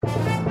Hey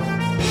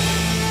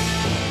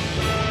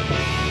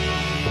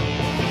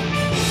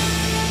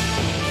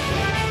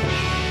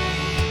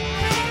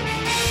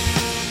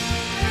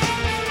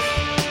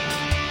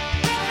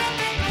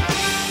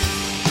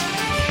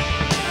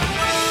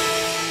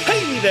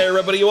there,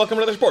 everybody. Welcome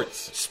to another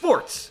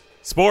Sports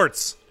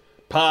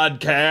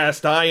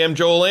podcast. I am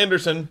Joel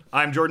Anderson.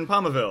 I'm Jordan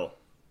Palmaville.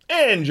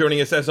 And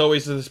joining us, as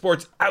always, is the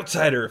sports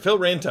outsider, Phil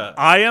Ranta.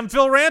 I am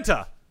Phil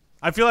Ranta.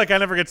 I feel like I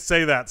never get to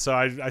say that, so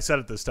I said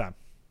it this time.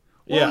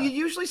 Well, you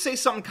usually say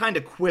something kind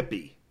of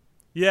quippy.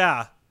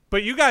 Yeah,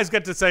 but you guys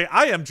get to say,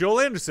 I am Joel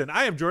Anderson,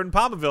 I am Jordan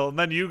Palmaville, and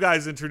then you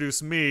guys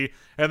introduce me,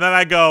 and then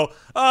I go,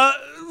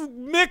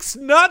 Mixed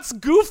Nuts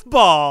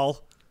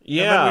Goofball.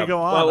 Yeah. And then we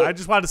go on. Well, I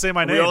just wanted to say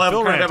my name, We all have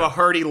Phil kind Ranta. of have a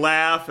hearty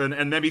laugh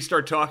and maybe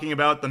start talking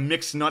about the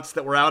mixed nuts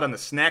that were out on the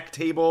snack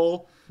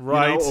table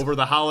Right. over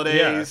the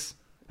holidays.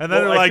 And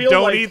then Well, they're I like, feel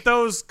don't like- eat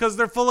those because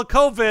they're full of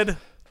COVID.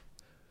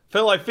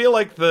 Phil, I feel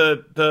like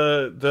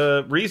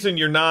the reason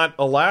you're not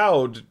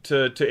allowed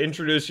to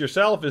introduce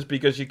yourself is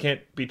because you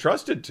can't be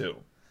trusted to,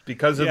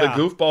 because of the Yeah.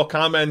 goofball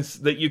comments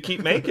that you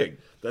keep making.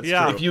 That's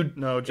Yeah. true. If you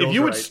Joel's if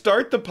you would right.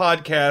 start the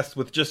podcast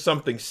with just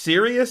something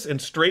serious and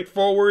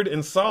straightforward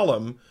and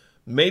solemn,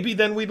 maybe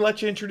then we'd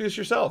let you introduce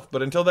yourself.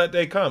 But until that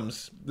day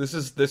comes, this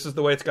is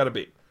the way it's got to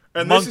be.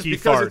 And this is Monkey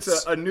because farts.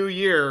 it's a new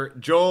year.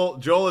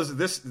 Joel is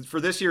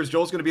this year's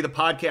Joel's going to be the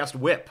podcast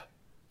whip.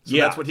 So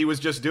Yeah. that's what he was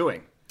just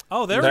doing.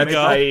 Oh, there That's-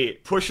 we go.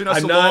 Pushing us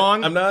I'm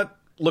along. I'm not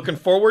looking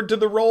forward to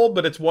the role,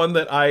 but it's one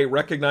that I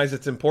recognize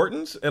its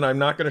importance, and I'm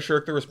not going to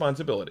shirk the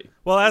responsibility.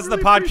 Well, as really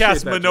the podcast appreciate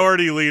that,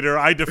 minority leader,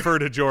 I defer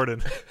to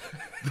Jordan.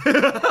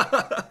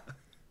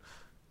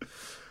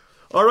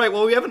 All right,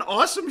 well, we have an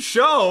awesome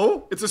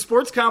show. It's a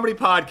sports comedy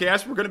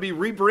podcast. We're going to be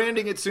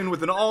rebranding it soon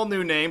with an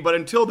all-new name, but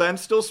until then,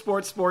 still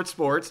sports.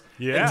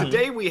 Yeah. And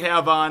today we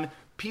have on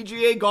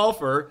PGA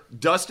golfer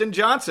Dustin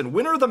Johnson,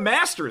 winner of the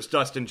Masters,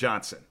 Dustin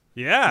Johnson.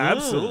 Yeah,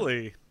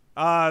 absolutely.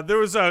 There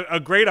was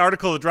a great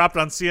article that dropped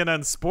on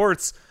CNN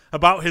Sports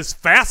about his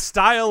fast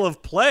style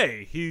of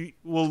play. He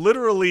will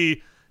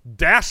literally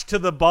dash to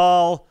the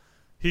ball.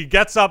 He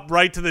gets up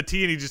right to the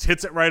tee and he just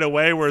hits it right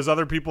away, whereas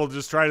other people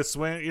just try to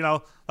swing. You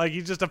know, like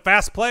he's just a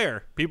fast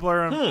player. People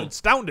are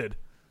astounded.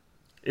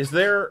 Is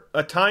there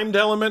a timed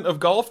element of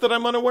golf that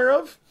I'm unaware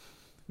of?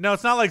 No,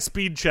 it's not like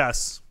speed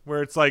chess,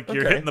 where it's like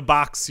you're Okay. hitting the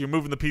box, you're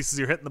moving the pieces,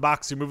 you're hitting the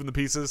box, you're moving the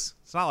pieces.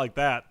 It's not like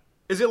that.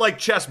 Is it like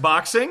chess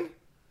boxing?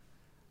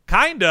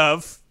 Kind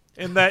of,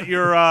 in that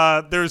you're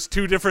there's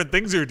two different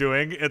things you're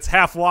doing. It's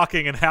half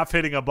walking and half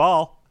hitting a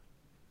ball.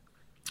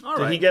 All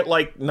Did right. he get,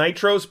 like,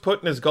 nitros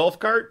put in his golf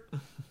cart?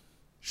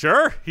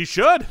 Sure, he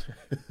should.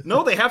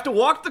 No, they have to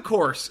walk the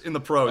course in the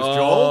pros, Joel.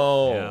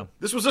 Oh, Yeah.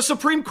 This was a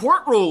Supreme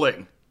Court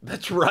ruling.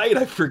 that's right.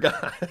 I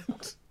forgot.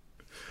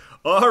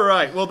 All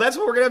right, well, that's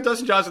what we're going to have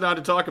Dustin Johnson on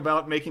to talk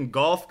about, making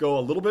golf go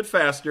a little bit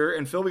faster.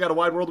 And Phil, we got a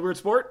wide world of weird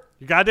sport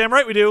You're goddamn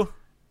right we do.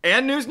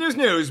 and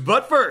news.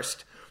 But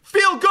first,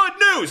 feel good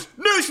news.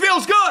 News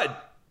feels good.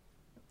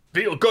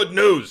 Feel good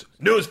news.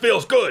 News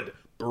feels good.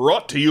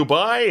 Brought to you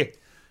by...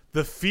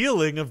 The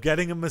feeling of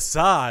getting a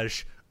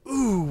massage.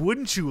 Ooh,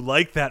 wouldn't you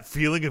like that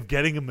feeling of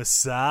getting a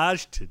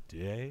massage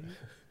today?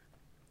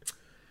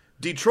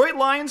 Detroit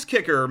Lions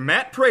kicker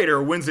Matt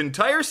Prater wins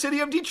entire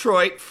city of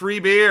Detroit free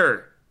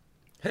beer.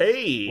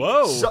 Hey.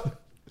 Whoa.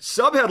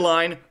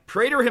 Subheadline: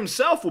 Prater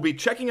himself will be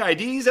checking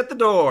IDs at the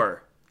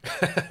door.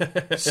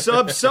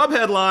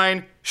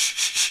 Subheadline: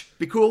 Shh,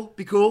 be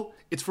cool.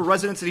 It's for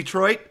residents of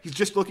Detroit. He's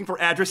just looking for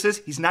addresses.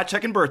 He's not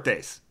checking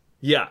birthdays.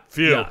 Yeah.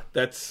 Phew. Yeah,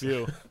 that's...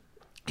 Phew.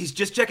 He's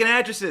just checking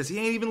addresses. He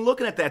ain't even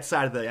looking at that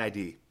side of the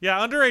ID. Yeah,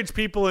 underage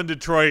people in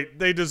Detroit,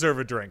 they deserve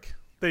a drink.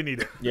 They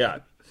need it. Yeah.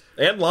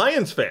 And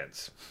Lions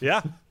fans.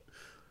 Yeah.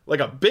 Like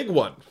a big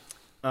one.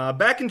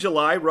 Back in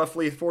July,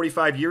 roughly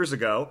 45 years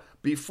ago,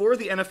 before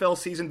the NFL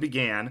season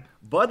began,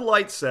 Bud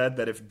Light said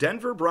that if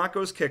Denver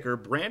Broncos kicker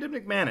Brandon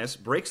McManus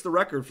breaks the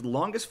record for the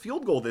longest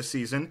field goal this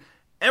season,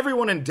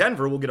 everyone in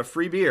Denver will get a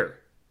free beer.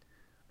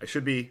 I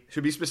should be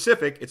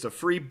specific. It's a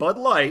free Bud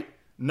Light,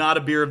 not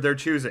a beer of their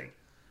choosing.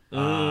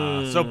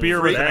 So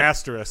beer with an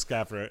asterisk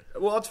after it.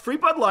 Well, it's free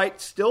Bud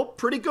Light, still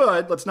pretty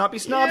good. Let's not be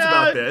snobs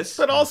about this.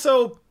 But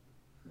also,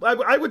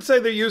 I would say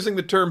they're using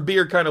the term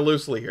beer kind of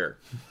loosely here.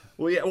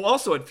 Well, yeah. Well,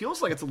 also, it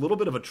feels like it's a little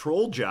bit of a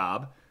troll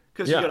job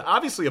because Yeah. you got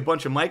obviously a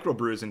bunch of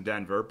microbrews in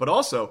Denver, but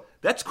also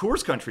that's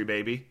Coors Country,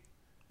 baby.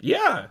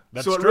 Yeah.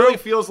 That's So it true. really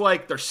feels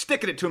like they're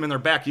sticking it to them in their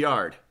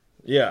backyard.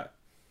 Yeah.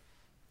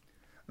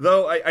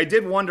 Though I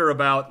did wonder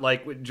about,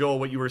 like, Joel,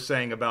 what you were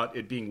saying about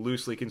it being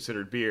loosely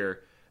considered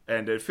beer.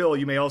 And Phil,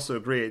 you may also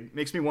agree. It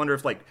makes me wonder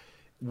if, like,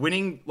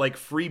 winning, like,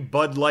 free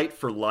Bud Light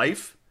for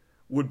life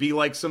would be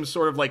like some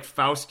sort of, like,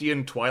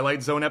 Faustian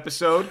Twilight Zone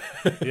episode.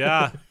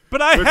 Yeah.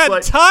 But I It's had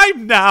like-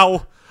 time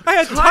now. I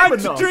had time to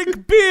enough.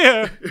 drink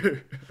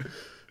beer.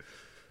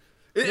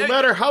 No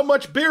matter how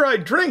much beer I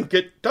drink,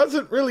 it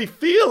doesn't really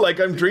feel like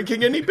I'm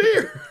drinking any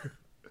beer.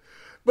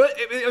 But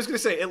I was going to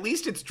say, at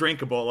least it's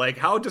drinkable. Like,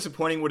 how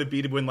disappointing would it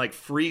be to win, like,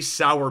 free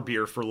sour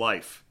beer for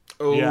life?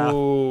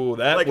 Oh,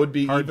 that Like, would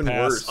be hard even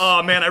pass. worse.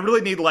 Oh, man, I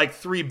really need, like,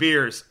 3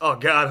 beers. Oh,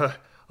 God.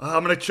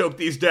 I'm going to choke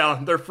these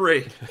down. They're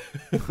free.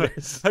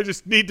 I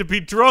just need to be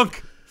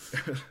drunk.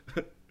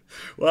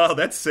 Well,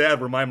 that's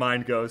sad where my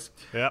mind goes.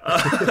 Yeah.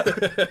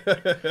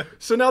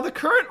 So now the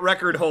current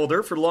record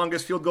holder for the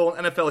longest field goal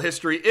in NFL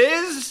history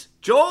is,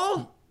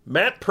 Joel?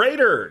 Matt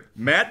Prater.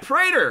 Matt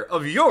Prater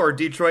of your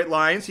Detroit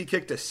Lions. He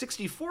kicked a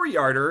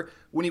 64-yarder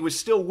when he was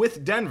still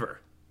with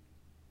Denver.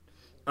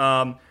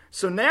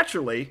 So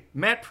naturally,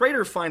 Matt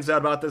Prater finds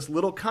out about this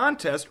little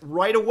contest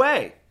right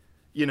away,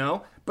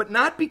 but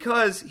not just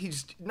because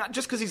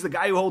he's the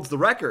guy who holds the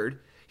record.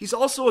 He's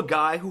also a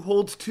guy who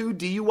holds 2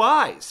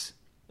 DUIs.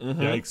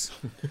 Mm-hmm. Yikes.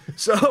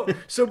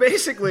 So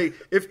basically,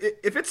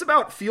 if it's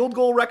about field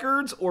goal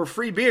records or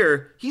free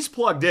beer, he's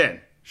plugged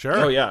in. Sure.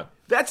 Oh, yeah.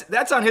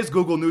 That's on his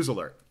Google News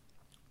alert.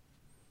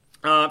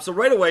 So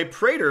right away,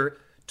 Prater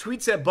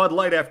tweets at Bud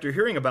Light after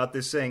hearing about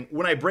this saying,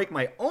 when I break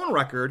my own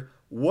record,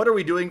 what are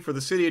we doing for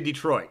the city of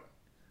Detroit?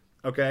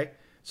 Okay?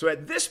 So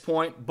at this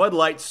point, Bud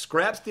Light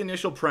scraps the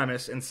initial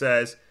premise and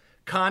says,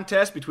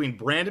 contest between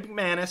Brandon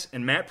McManus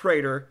and Matt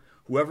Prater.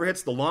 Whoever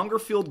hits the longer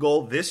field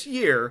goal this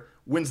year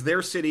wins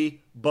their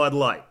city, Bud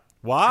Light.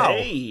 Wow.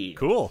 Hey.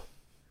 Cool.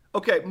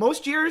 Okay,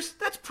 most years,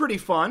 that's pretty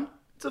fun.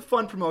 It's a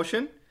fun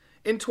promotion.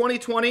 In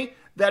 2020,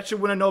 that should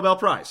win a Nobel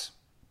Prize.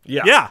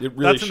 Yeah, it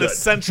really that's should. an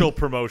essential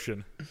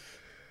promotion.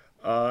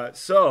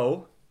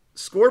 So,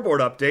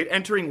 scoreboard update.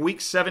 Entering Week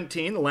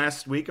 17, the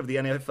last week of the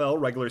NFL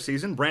regular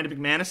season, Brandon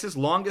McManus'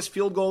 longest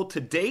field goal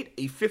to date,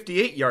 a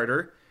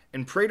 58-yarder.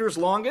 And Prater's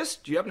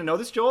longest, do you happen to know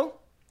this, Joel?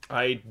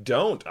 I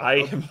don't. I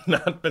have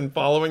not been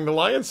following the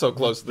Lions so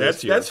close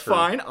this year. That's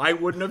fine. I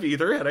wouldn't have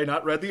either had I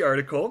not read the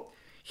article.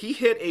 He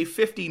hit a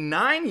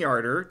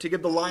 59-yarder to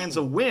give the Lions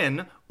a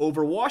win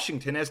over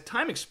Washington as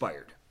time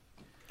expired.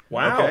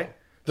 Wow. Okay.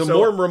 The So-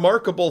 more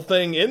remarkable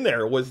thing in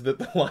there was that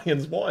the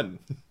Lions won.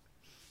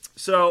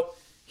 So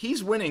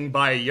he's winning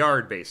by a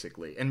yard,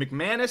 basically. And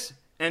McManus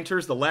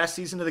enters the last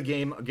season of the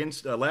game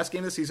last game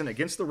of the season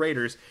against the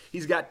Raiders.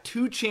 He's got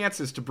 2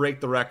 chances to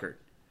break the record.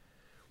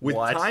 With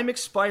What? time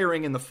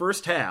expiring in the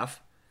first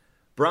half,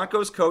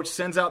 Broncos coach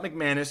sends out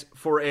McManus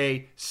for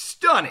a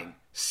stunning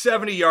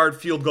 70-yard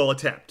field goal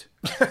attempt.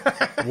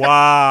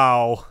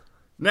 Wow.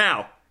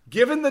 Now,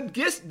 given the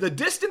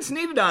distance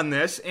needed on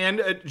this,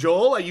 and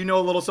Joel, you know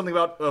a little something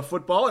about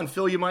football, and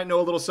Phil, you might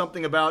know a little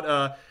something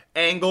about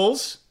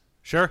angles,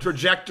 Sure.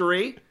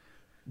 trajectory.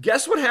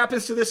 Guess what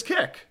happens to this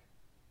kick?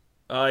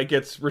 It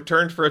gets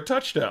returned for a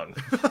touchdown.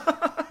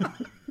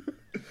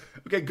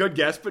 Okay, good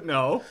guess, but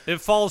no.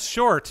 It falls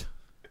short.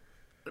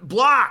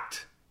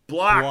 Blocked is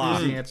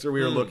the answer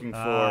we were looking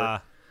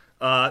for.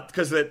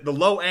 Because the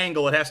low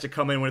angle, it has to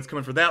come in when it's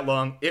coming for that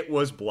long. It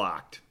was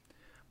blocked.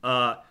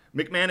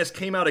 McManus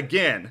came out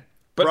again.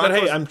 But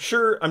hey, I'm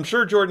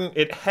sure, Jordan,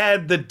 it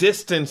had the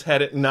distance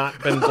had it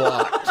not been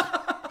blocked.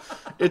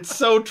 It's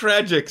so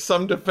tragic.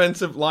 Some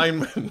defensive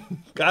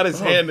lineman got his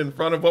hand in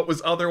front of what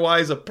was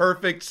otherwise a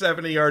perfect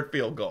 70-yard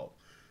field goal.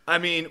 I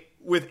mean,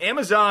 with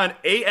Amazon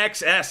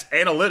AXS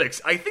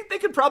analytics, I think they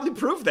could probably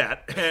prove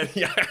that.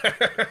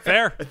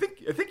 Fair. I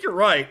think you're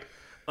right.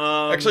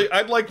 Actually,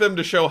 I'd like them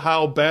to show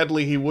how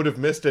badly he would have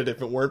missed it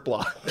if it weren't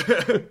blocked.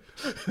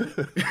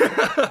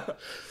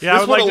 Yeah, I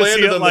would like would've to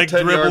see landed it on the like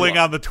 10-yard dribbling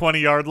line. on the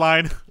 20-yard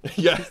line.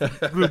 Yeah.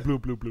 bloop,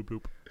 bloop, bloop,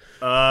 bloop,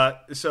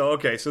 bloop.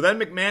 So then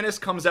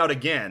McManus comes out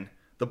again.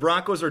 The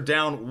Broncos are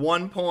down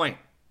 1 point.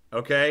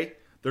 Okay?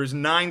 There's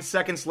 9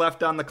 seconds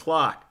left on the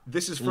clock.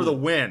 This is for the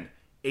win.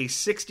 A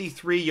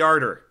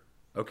 63-yarder.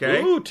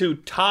 Okay? Ooh, to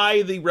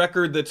tie the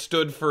record that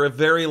stood for a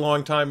very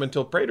long time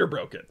until Prater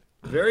broke it.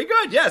 Very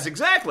good. Yes,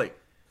 exactly.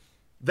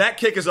 That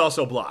kick is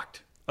also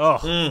blocked.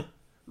 Oh.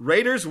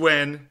 Raiders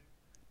win.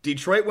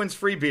 Detroit wins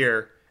free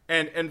beer.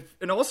 And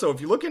also,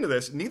 if you look into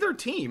this, neither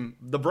team,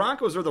 the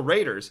Broncos or the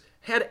Raiders,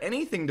 had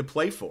anything to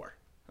play for.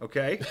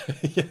 Okay?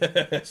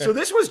 So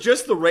this was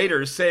just the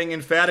Raiders saying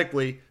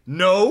emphatically,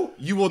 no,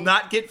 you will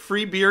not get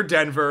free beer,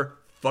 Denver.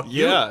 Fuck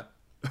you. Yeah.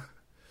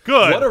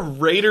 Good. What a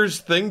Raiders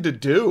thing to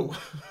do.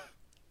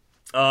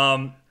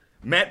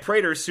 Matt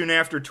Prater soon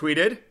after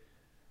tweeted,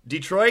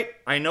 Detroit,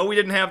 I know we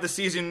didn't have the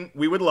season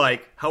we would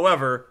like.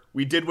 However,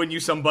 we did win you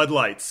some Bud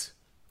Lights.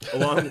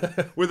 Along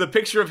with a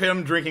picture of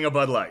him drinking a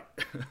Bud Light.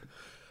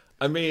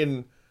 I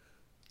mean,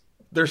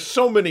 there's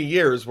so many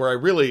years where I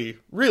really,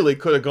 really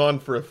could have gone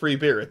for a free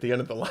beer at the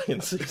end of the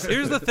Lions season.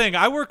 Here's the thing.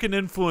 I work in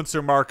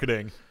influencer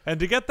marketing, and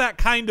to get that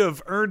kind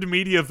of earned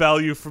media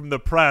value from the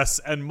press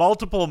and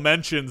multiple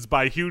mentions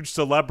by huge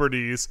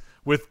celebrities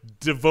with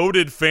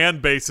devoted fan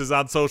bases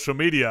on social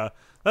media,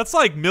 that's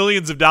like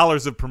millions of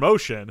dollars of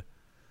promotion.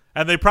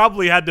 And they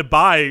probably had to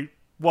buy,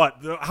 what?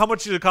 How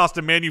much did it cost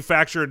to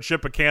manufacture and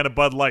ship a can of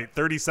Bud Light?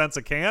 30 cents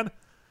a can?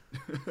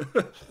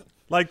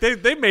 Like,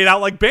 they made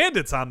out like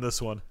bandits on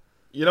this one.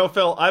 You know,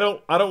 Phil, I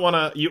don't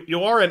want to.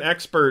 You are an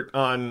expert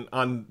on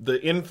the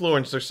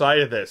influencer side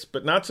of this,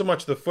 but not so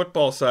much the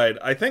football side.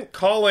 I think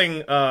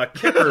calling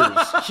kickers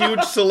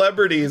huge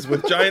celebrities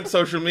with giant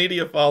social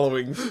media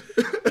followings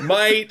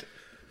might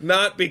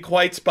not be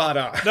quite spot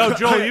on. No,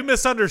 Joel, you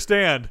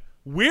misunderstand.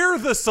 We're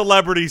the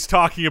celebrities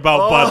talking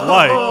about Bud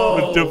Light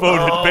with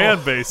devoted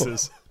fan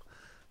bases.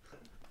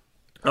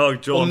 Oh,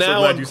 Joel, Well, I'm so now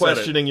glad I'm you said it.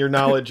 questioning your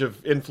knowledge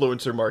of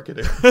influencer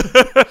marketing.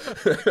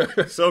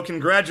 So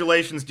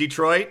congratulations,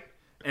 Detroit.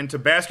 And to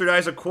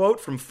bastardize a quote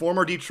from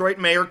former Detroit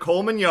Mayor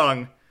Coleman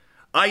Young,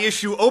 I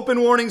issue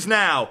open warnings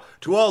now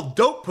to all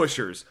dope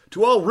pushers,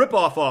 to all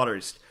rip-off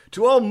artists,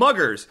 to all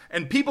muggers,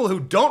 and people who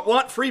don't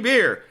want free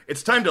beer.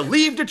 It's time to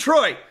leave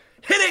Detroit.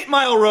 Hit 8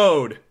 Mile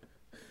Road.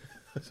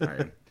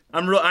 Sorry.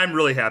 I'm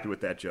really happy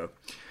with that joke.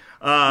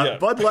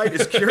 Bud Light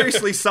is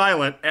curiously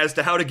silent as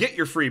to how to get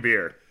your free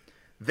beer.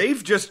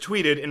 They've just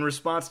tweeted in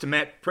response to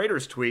Matt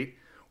Prater's tweet,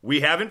 "We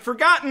haven't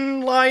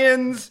forgotten,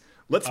 Lions.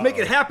 Let's make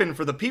it happen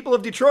for the people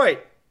of Detroit."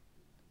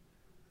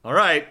 All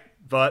right,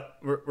 but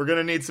we're going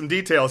to need some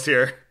details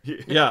here.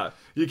 Yeah.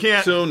 You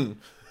can't Soon.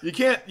 You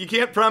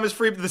can't promise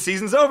free. The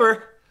season's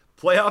over.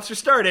 Playoffs are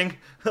starting.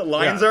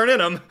 Lions aren't in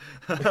them.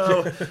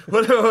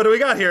 What do we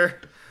got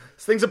here?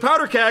 This thing's a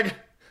powder keg.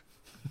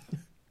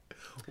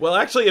 Well,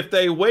 actually, if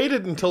they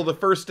waited until the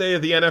first day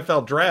of the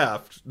NFL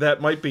draft,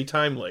 that might be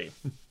timely.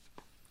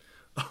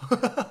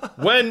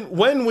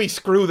 When we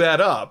screw that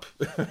up,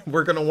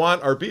 we're going to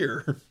want our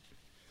beer.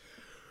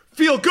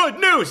 Feel good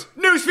news.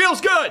 News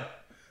feels good.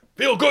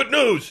 Feel good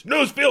news.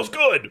 News feels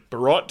good.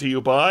 Brought to you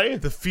by...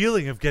 The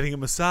feeling of getting a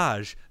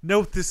massage.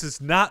 Note this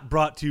is not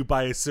brought to you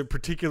by a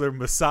particular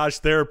massage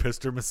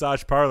therapist or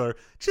massage parlor.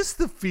 Just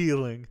the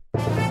feeling.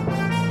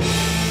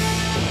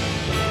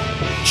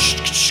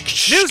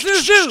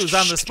 News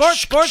on the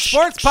Sports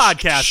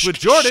Podcast with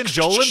Jordan,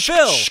 Joel, and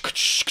Phil.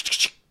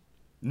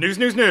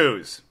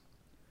 News.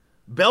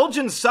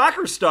 Belgian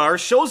soccer star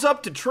shows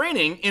up to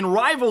training in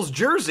rival's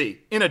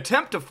jersey in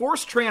attempt to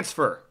force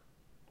transfer.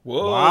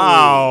 Whoa.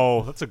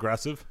 Wow, that's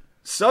aggressive.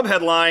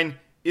 Subheadline,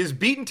 is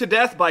beaten to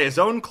death by his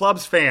own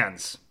club's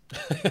fans.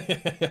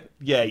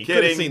 Yeah, you could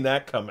Kidding. have seen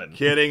that coming.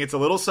 Kidding, it's a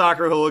little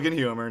soccer hooligan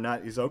humor.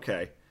 He's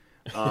okay.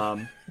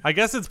 I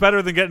guess it's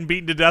better than getting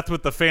beaten to death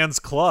with the fans'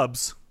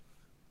 clubs.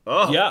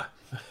 Oh. Yeah.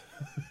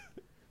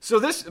 So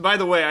this, by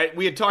the way,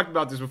 we had talked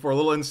about this before, a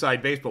little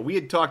inside baseball. We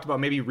had talked about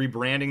maybe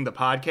rebranding the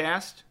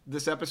podcast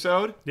this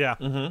episode. Yeah.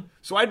 Mm-hmm.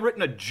 So I'd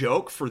written a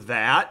joke for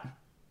that.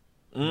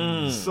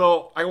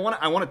 So I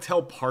want to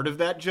tell part of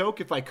that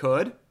joke if I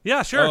could.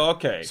 Yeah, sure. Oh,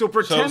 okay. So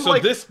pretend so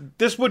like-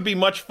 this would be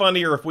much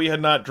funnier if we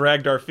had not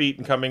dragged our feet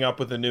in coming up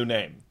with a new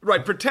name.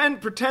 Right,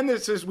 pretend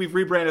this is we've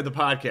rebranded the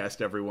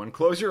podcast, everyone.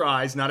 Close your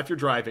eyes, not if you're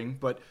driving,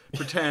 but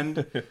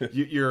pretend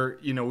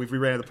we've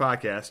rebranded the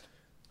podcast.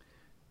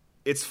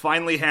 It's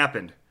finally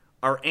happened.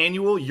 Our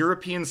annual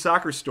European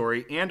soccer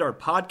story and our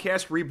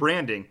podcast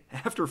rebranding,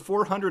 after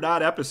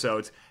 400-odd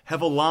episodes,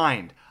 have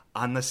aligned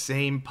on the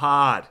same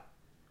pod.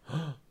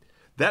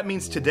 That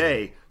means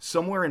today,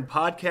 somewhere in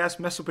podcast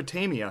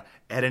Mesopotamia,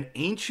 at an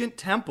ancient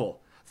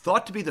temple,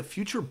 thought to be the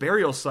future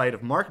burial site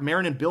of Mark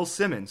Maron and Bill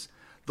Simmons,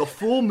 the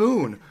full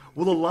moon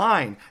will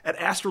align at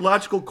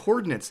astrological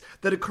coordinates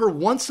that occur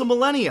once a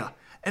millennia,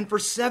 and for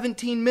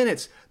 17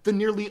 minutes, the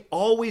nearly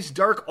always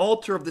dark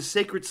altar of the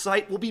sacred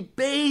site will be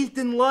bathed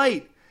in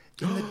light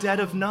in the dead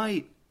of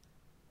night.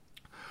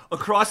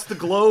 Across the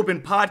globe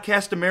in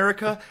podcast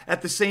America,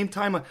 at the same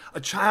time, a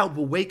child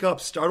will wake up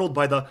startled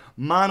by the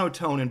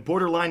monotone and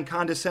borderline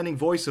condescending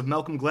voice of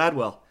Malcolm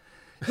Gladwell.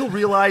 He'll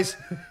realize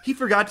he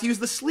forgot to use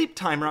the sleep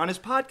timer on his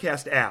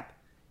podcast app.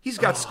 He's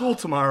got school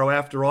tomorrow,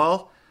 after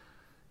all.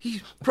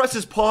 He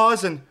presses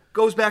pause and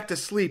goes back to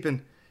sleep,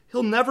 and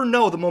he'll never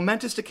know the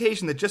momentous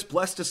occasion that just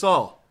blessed us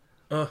all.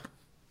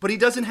 But he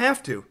doesn't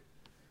have to.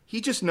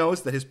 He just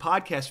knows that his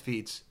podcast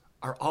feeds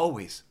are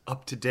always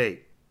up to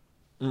date.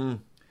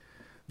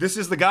 This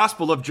is the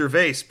gospel of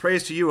Gervais.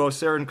 Praise to you, O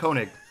Saren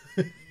Koenig.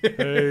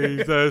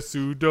 Hey,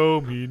 Jesu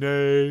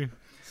Domine.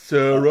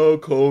 Sarah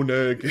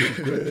Koenig is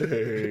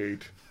great.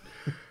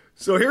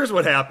 So here's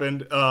what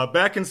happened.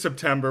 Back in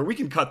September, we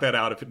can cut that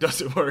out if it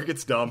doesn't work.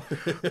 It's dumb.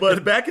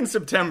 But back in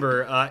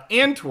September,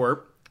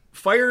 Antwerp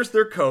fires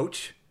their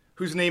coach,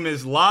 whose name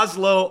is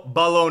Laszlo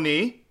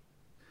Baloni.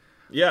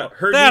 Yeah,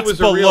 heard That's he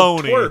was a real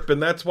baloney. twerp,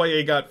 and that's why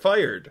he got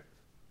fired.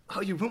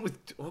 Oh, you went with...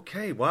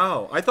 Okay,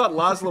 wow. I thought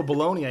Laszlo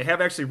Baloni, I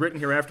have actually written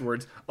here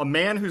afterwards, a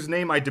man whose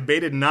name I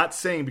debated not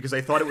saying because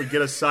I thought it would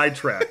get us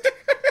sidetracked.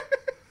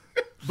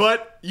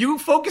 But you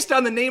focused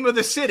on the name of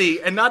the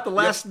city and not the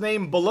last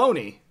name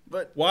Baloney.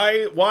 But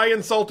Why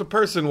insult a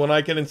person when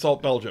I can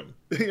insult Belgium?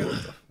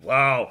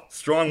 wow,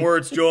 strong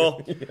words,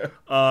 Joel.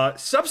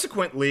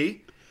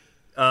 Subsequently,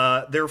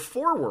 their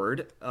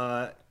forward,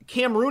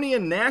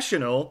 Cameroonian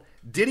national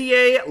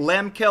Didier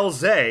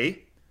Lamkelze,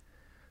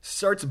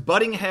 starts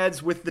butting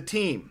heads with the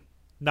team.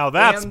 Now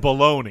that's And-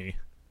 baloney.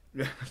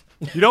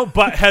 You don't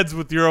butt heads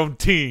with your own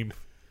team.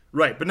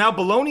 Right, but now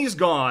Baloney's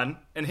gone,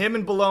 and him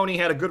and Baloney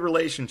had a good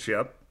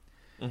relationship.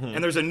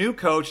 And there's a new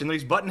coach, and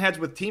he's butting heads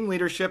with team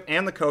leadership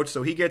and the coach,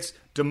 so he gets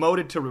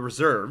demoted to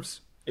reserves.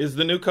 Is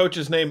the new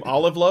coach's name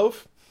Olive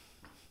Loaf?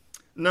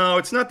 No,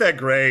 it's not that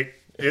great.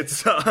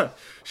 It's,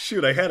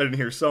 shoot, I had it in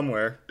here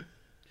somewhere.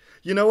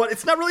 You know what?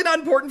 It's not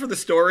important for the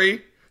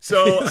story,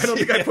 so I don't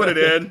think I put it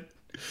in.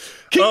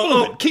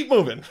 Keep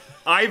moving.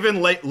 Ivan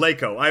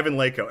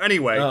Leko.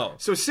 Anyway, Oh.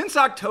 so since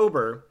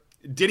October,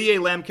 Didier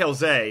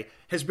Lamkelze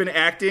has been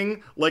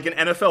acting like an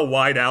NFL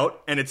wideout,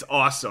 and it's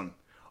awesome.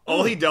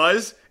 All he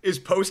does is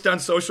post on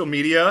social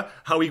media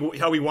how he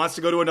wants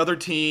to go to another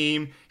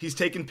team. He's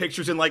taking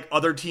pictures in like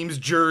other teams'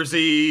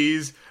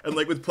 jerseys and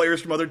like with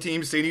players from other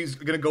teams, saying he's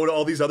going to go to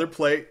all these other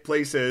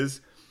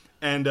places.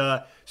 And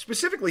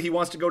specifically, he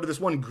wants to go to this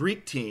one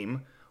Greek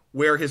team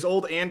where his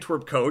old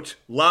Antwerp coach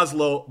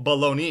Laszlo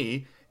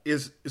Baloni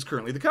is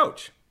currently the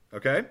coach.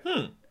 Okay.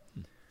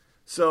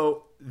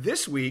 So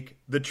this week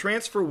the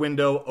transfer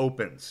window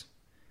opens,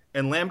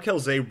 and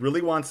Lamkelze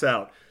really wants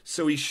out.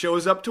 So he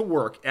shows up to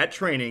work at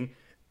training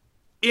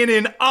in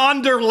an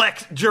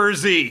Anderlecht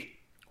jersey.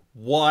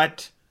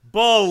 What?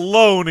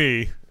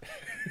 Baloney.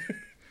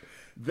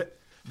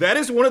 That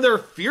is one of their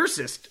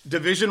fiercest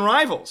division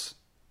rivals.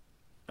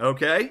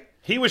 Okay?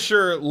 He was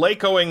sure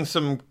Lacoing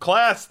some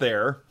class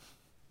there.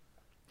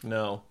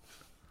 No.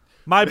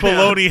 My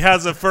baloney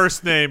has a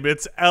first name.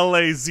 It's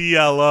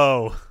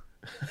Lazlo.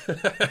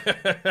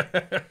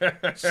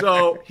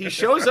 So he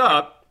shows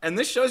up, and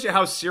this shows you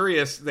how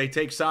serious they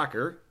take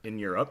soccer in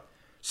Europe.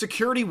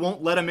 Security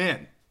won't let him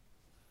in.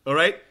 All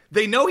right?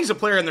 They know he's a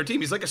player on their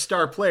team. He's like a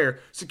star player.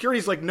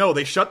 Security's like, no,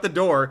 they shut the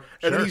door,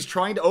 and then he's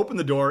trying to open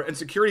the door, and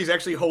security's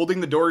actually holding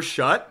the door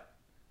shut.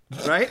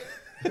 Right?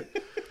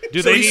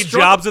 Do they need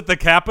jobs at the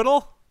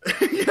Capitol?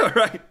 Yeah,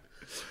 right.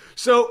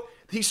 So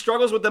he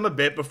struggles with them a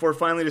bit before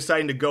finally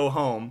deciding to go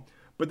home.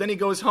 But then he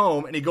goes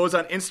home and he goes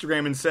on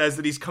Instagram and says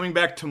that he's coming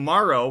back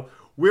tomorrow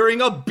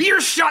wearing a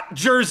Beerschot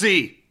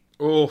jersey.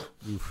 Oh.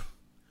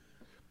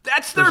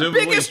 That's their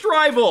biggest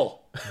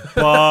rival.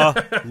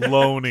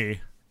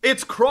 Baloney.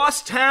 It's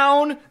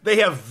crosstown. They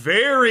have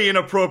very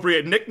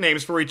inappropriate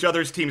nicknames for each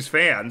other's team's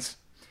fans.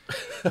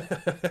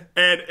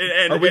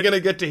 And are we going to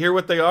get to hear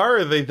what they are, or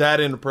are they that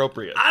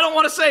inappropriate? I don't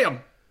want to say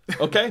them.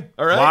 Okay,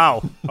 all right.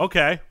 Wow.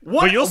 Okay.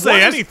 But you'll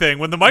say anything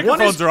when the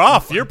microphones are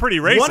off. You're pretty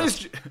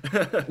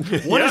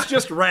racist. One is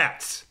just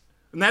rats,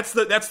 and that's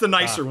the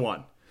nicer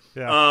one.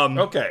 Yeah.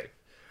 Okay.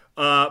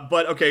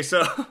 But okay,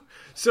 so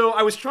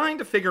I was trying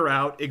to figure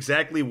out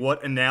exactly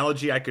what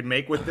analogy I could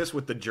make with this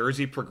with the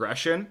jersey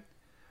progression.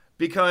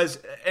 Because,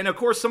 and of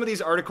course, some of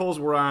these articles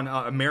were on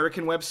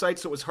American websites,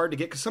 so it was hard to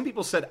get. Because some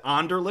people said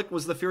Anderlecht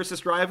was the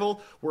fiercest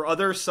rival, where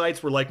other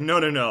sites were like,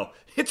 no,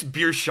 it's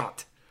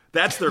Beerschot.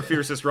 That's their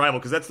fiercest rival,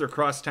 because that's their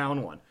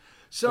crosstown one.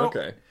 So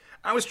okay.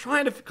 I was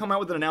trying to come out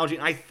with an analogy,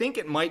 and I think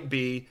it might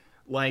be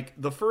like,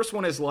 the first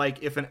one is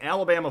like if an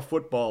Alabama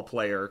football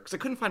player, because I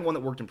couldn't find one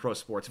that worked in pro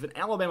sports, if an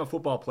Alabama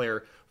football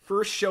player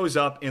first shows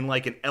up in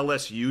like an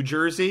LSU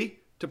jersey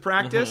to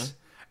practice,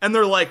 and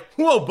they're like,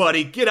 whoa,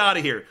 buddy, get out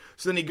of here.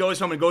 So then he goes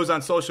home and goes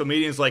on social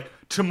media and is like,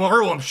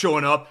 tomorrow I'm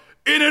showing up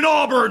in an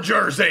Auburn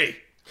jersey.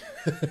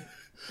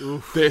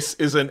 This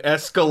is an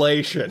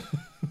escalation.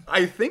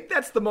 I think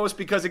that's the most,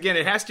 because again,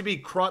 it has to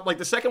be like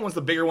the second one's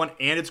the bigger one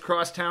and it's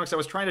crosstown. Because I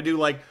was trying to do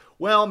like,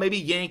 well, maybe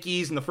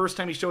Yankees, and the first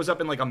time he shows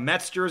up in like a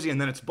Mets jersey, and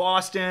then it's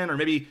Boston, or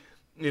maybe,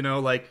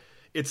 like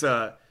it's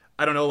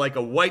like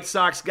a White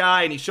Sox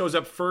guy, and he shows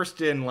up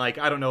first in like,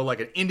 like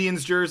an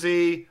Indians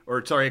jersey,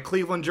 or sorry, a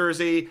Cleveland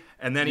jersey,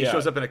 and then he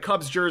shows up in a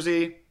Cubs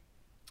jersey.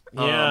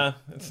 Yeah,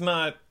 it's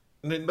not.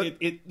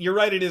 You're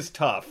right. It is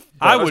tough.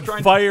 I would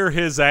fire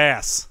his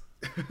ass.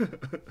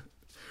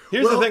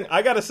 Here's the thing.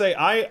 I gotta say,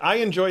 I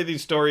enjoy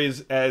these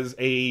stories as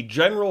a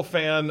general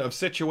fan of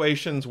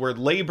situations where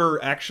labor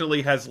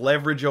actually has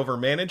leverage over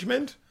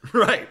management.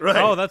 Right.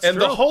 Oh, that's and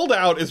true. the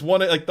holdout is one.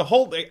 Like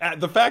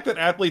the fact that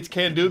athletes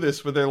can do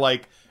this, where they're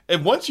like,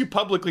 and once you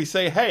publicly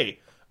say, "Hey,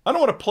 I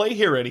don't want to play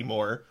here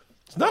anymore,"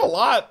 it's not a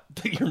lot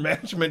that your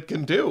management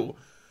can do.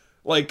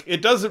 Like,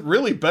 it doesn't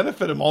really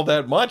benefit him all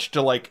that much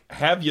to, like,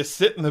 have you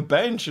sit in the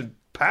bench and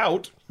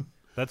pout.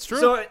 That's true.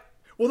 So,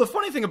 well, the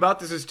funny thing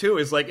about this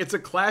is, like, it's a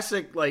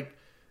classic, like,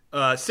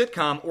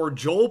 sitcom or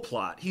Joel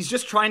plot. He's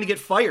just trying to get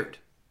fired.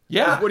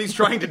 Yeah. That's what he's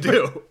trying to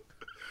do.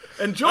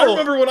 And Joel... I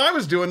remember when I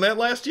was doing that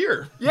last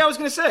year. Yeah, I was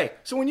going to say.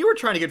 So when you were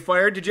trying to get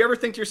fired, did you ever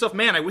think to yourself,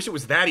 man, I wish it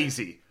was that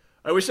easy.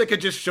 I wish I could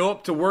just show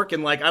up to work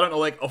in, like,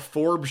 like a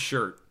Forbes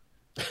shirt.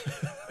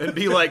 And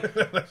be like,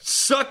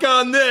 suck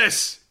on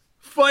this!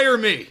 Fire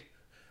me!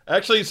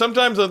 Actually,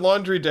 sometimes on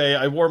laundry day,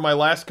 I wore my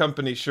last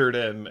company shirt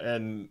in,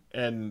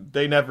 and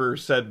they never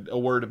said a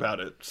word about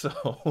it. So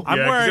I'm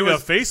wearing a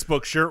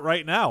Facebook shirt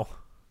right now.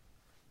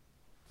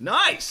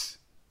 Nice.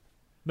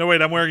 No,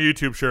 wait, I'm wearing a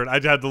YouTube shirt.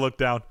 I had to look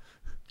down.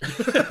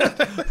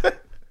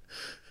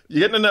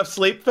 You getting enough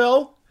sleep,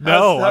 Phil?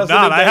 No, I'm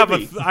not. I have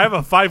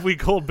a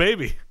 5-week-old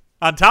baby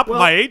on top of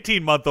my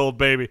 18-month-old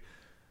baby.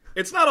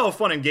 It's not all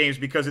fun and games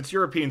because it's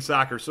European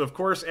soccer. So of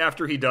course,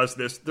 after he does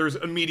this, there's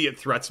immediate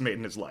threats made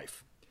in his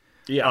life.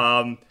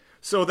 Yeah.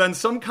 So then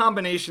some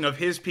combination of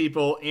his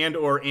people and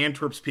or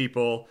Antwerp's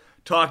people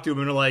talk to him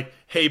and are like,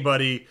 hey,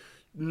 buddy,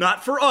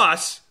 not for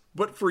us,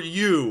 but for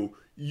you.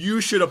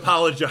 You should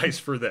apologize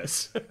for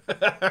this.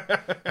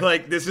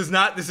 Like, this is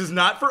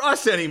not for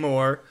us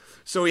anymore.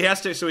 So he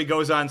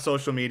goes on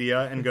social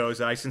media and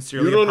goes, I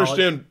sincerely You don't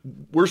apologize.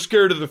 understand. We're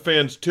scared of the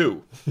fans,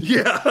 too.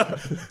 Yeah.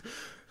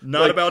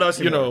 Not about us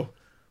anymore.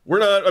 We're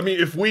not, I mean,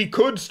 if we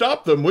could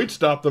stop them, we'd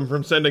stop them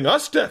from sending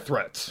us death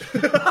threats.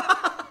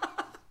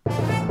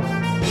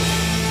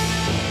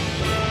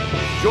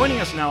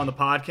 Joining us now on the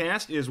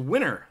podcast is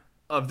winner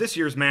of this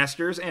year's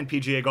Masters and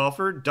PGA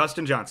golfer,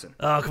 Dustin Johnson.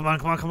 Oh, come on.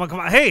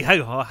 Hey,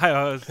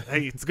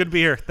 it's good to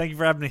be here. Thank you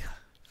for having me.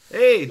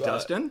 Hey,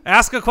 Dustin.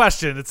 Ask a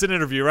question. It's an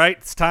interview, right?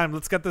 It's time.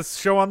 Let's get this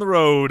show on the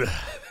road.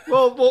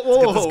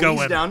 Whoa,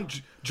 ease down.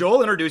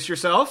 Joel, introduce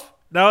yourself.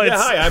 No, it's,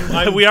 yeah,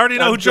 hi, we already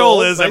know who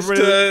Joel is.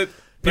 Nice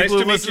People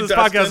who listen to this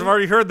podcast have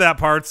already heard that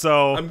part,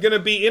 so... I'm going to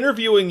be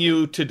interviewing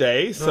you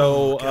today,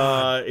 so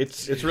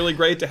it's really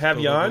great to have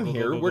you on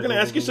here. We're going to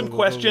ask you some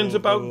questions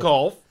about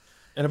golf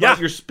and about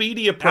your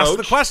speedy approach. Ask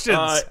the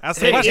questions.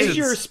 Is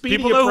your speedy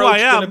People know approach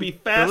who I am. Going to be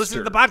faster? They're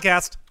listening to the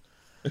podcast.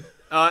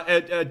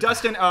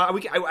 Dustin,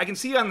 I can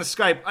see you on the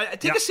Skype.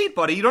 Take a seat,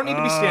 buddy. You don't need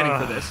to be standing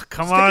for this.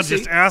 Come on,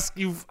 just ask.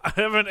 I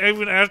haven't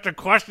even asked a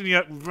question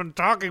yet. We've been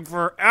talking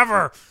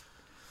forever.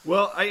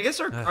 Well, I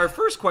guess our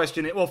first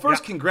question. Well,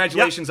 first,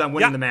 congratulations on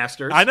winning the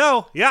Masters. I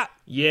know.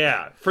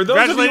 Yeah. For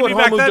those of you at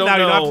home who don't now,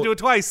 know, you don't have to do it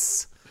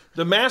twice.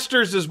 The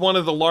Masters is one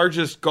of the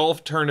largest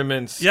golf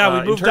tournaments.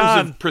 Yeah, we moved in terms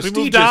on. Of prestigiousness.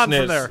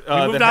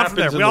 We moved on from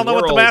there. We all know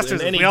what the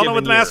Masters is. We all know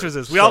what the Masters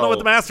is. We all know what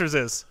the Masters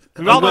is.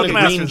 We all know what the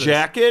Masters is. Green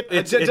jacket.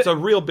 It's a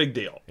real big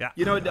deal. Yeah.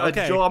 You know,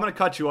 Joel, I'm going to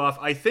cut you off.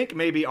 I think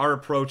maybe our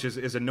approach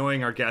is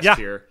annoying our guest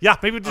here. Yeah,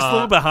 maybe just a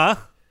little bit, huh?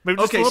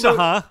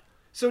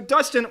 So,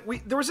 Dustin,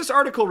 there was this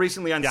article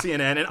recently on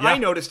CNN, and I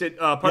noticed it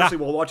partially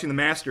while watching the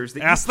Masters.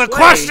 That Ask the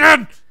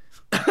question!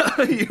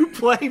 You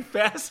play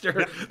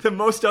faster than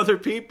most other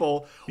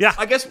people. Yeah.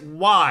 I guess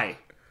why?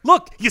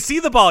 Look, you see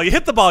the ball, you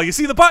hit the ball, you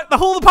see the putt, the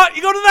hole of the putt,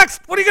 you go to the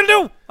next. What are you going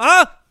to do?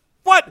 Huh?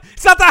 What?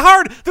 It's not that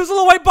hard. There's a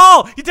little white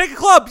ball. You take a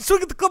club, you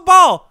swing at the club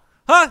ball.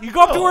 Huh? You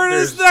go up to where it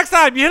is the next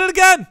time. You hit it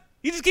again.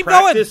 You just keep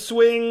going. Practice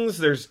swings.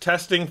 There's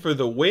testing for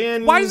the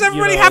win. Why does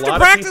everybody have to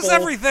practice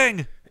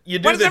everything? You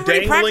do the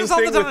dangling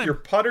thing with your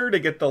putter to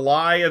get the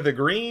lie of the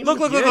green. Look.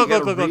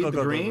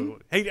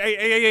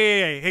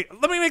 Hey,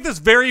 let me make this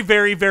very,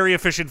 very, very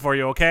efficient for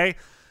you, okay?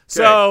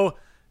 So,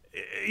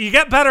 you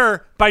get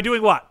better by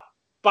doing what?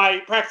 By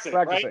practicing,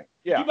 right?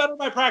 Yeah. You better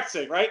by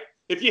practicing, right?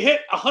 If you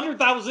hit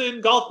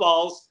 100,000 golf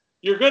balls,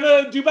 you're going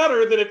to do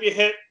better than if you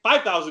hit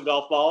 5,000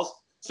 golf balls.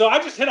 So I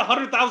just hit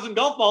 100,000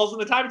 golf balls in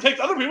the time it takes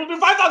other people to do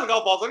 5,000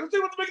 golf balls. I don't see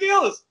what the big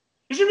deal is.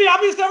 It should be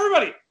obvious to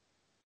everybody.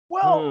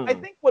 Well, I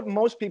think what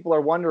most people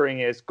are wondering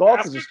is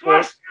golf is a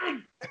sport.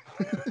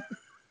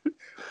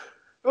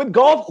 But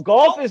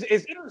golf is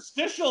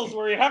interstitials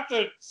where you have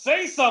to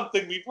say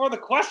something before the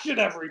question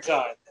every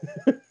time.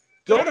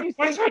 Don't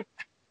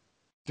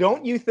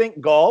you think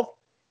golf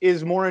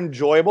is more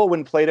enjoyable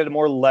when played at a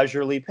more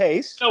leisurely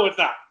pace? No, it's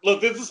not.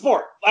 Look, this is a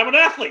sport. I'm an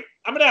athlete,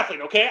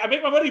 okay? I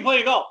make my money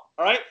playing golf,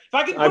 all right?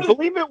 I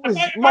believe it was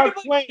Mark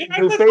Twain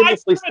who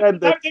famously said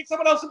that... If I take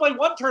someone else to play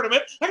one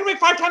tournament, I can make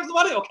 5 times the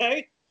money,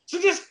 okay? So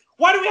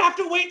why do we have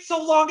to wait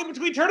so long in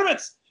between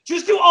tournaments?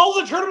 Just do all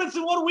the tournaments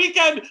in one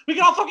weekend. We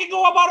can all fucking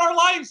go about our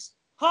lives,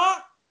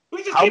 huh?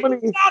 We just keep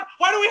moving on.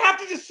 Why do we have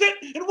to just sit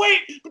and wait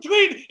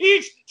between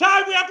each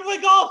time we have to play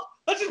golf?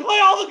 Let's just play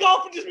all the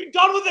golf and just be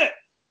done with it.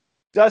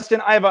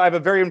 Dustin, I have a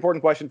very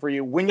important question for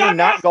you. When you're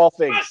not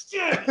golfing,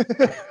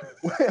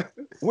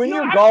 when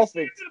you're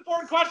golfing, it's an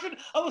important question.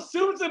 I'll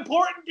assume it's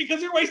important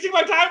because you're wasting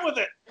my time with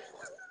it.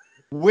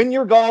 When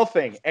you're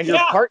golfing and your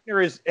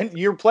partner is, and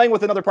you're playing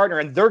with another partner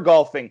and they're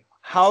golfing,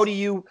 how do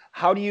you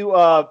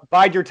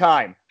bide your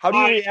time? How do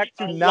you react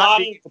to not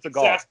being able to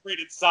golf?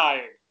 Exasperated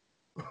sighing.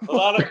 A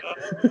lot of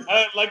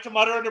I like to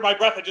mutter under my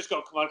breath. I just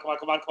go, come on.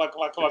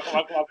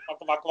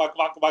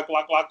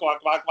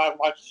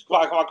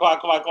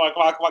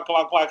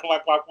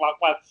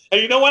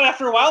 And you know what?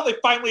 After a while, they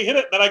finally hit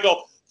it. And then I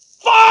go,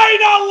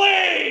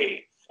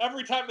 finally!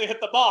 Every time they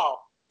hit the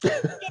ball.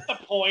 Get the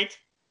point.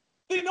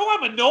 They know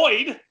I'm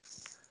annoyed.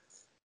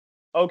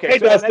 Okay. Hey,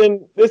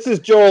 Dustin. This is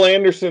Joel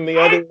Anderson, the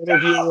other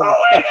interviewer.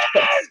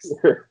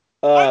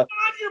 I'm on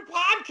your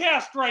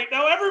podcast right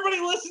now. Everybody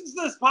listens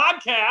to this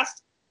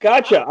podcast.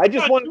 Gotcha. I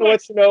just wanted to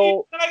let you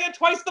know. And I get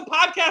twice the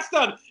podcast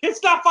done.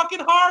 It's not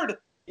fucking hard.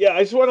 Yeah, I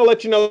just want to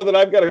let you know that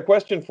I've got a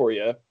question for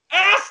you.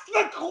 Ask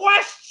the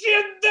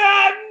question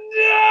then.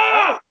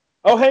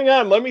 Oh, hang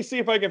on. Let me see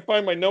if I can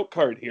find my note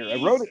card here.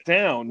 I wrote it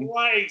down.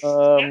 Christ.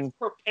 Get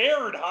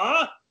prepared,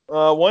 huh?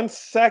 1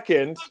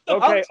 second.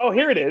 Okay. Oh,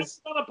 here it is.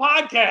 On a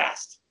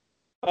podcast.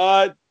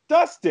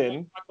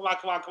 Dustin. Come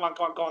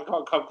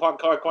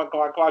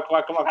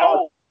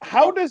on.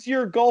 How does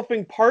your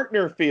golfing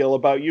partner feel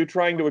about you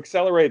trying to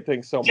accelerate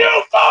things so much?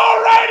 You've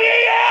already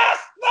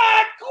asked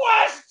that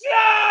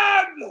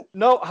question!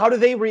 No, how do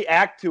they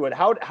react to it?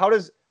 How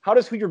does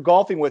who you're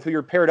golfing with, who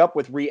you're paired up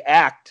with,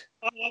 react?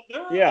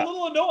 They're a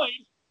little annoyed,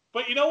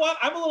 but you know what?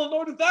 I'm a little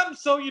annoyed with them,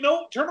 so,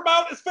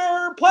 turnabout is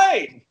fair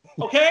play,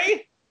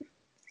 okay?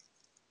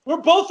 We're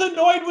both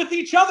annoyed with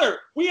each other.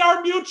 We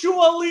are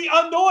mutually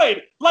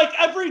annoyed, like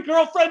every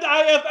girlfriend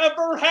I have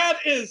ever had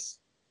is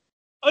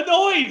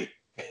annoyed.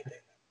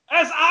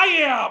 As I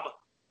am.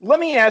 Let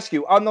me ask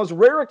you, on those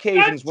rare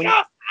occasions when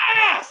just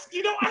ask.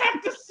 I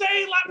have to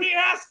say, let me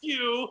ask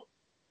you.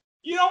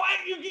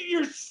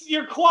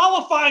 you're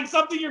qualifying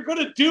something you're going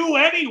to do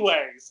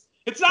anyways.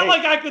 It's not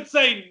like I could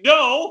say,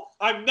 no,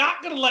 I'm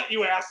not going to let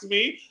you ask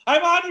me.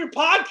 I'm on your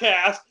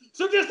podcast,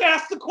 so just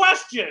ask the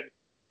question.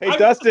 Hey,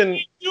 Dustin. I'm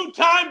you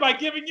time by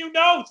giving you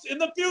notes in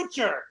the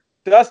future.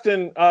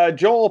 Dustin,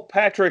 Joel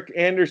Patrick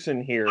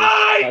Anderson here.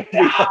 The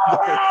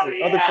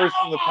other person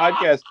on the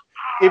podcast.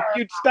 If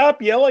you'd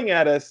stop yelling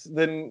at us,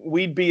 then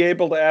we'd be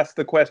able to ask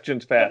the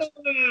questions fast.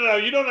 No.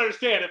 You don't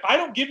understand. If I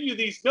don't give you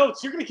these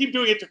notes, you're going to keep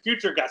doing it to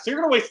future guests. You're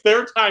going to waste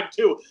their time,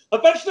 too.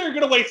 Eventually, you're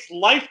going to waste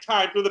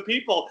lifetime for the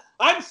people.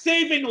 I'm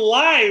saving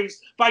lives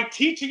by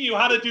teaching you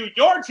how to do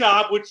your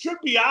job, which should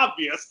be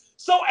obvious.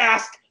 So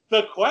ask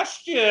the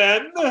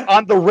question.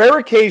 On the rare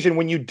occasion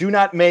when you do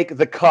not make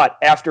the cut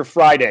after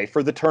Friday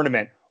for the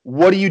tournament,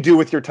 what do you do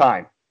with your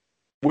time?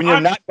 When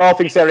you're not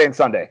golfing Saturday and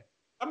Sunday?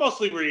 I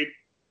mostly read.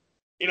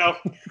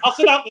 I'll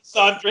sit out in the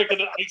sun drinking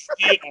an iced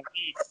tea and I'll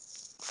read.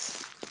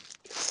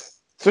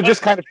 So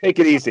just kind of take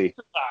it easy.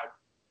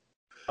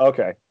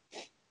 Okay.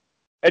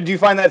 And do you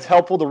find that's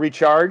helpful to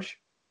recharge?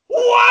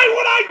 Why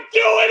would I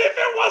do it if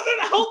it wasn't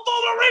helpful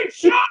to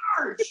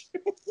recharge?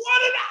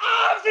 What an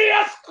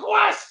obvious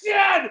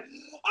question!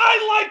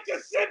 I like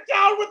to sit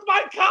down with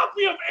my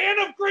copy of Anne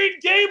of Green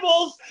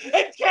Gables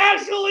and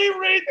casually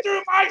read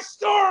through my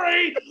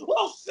story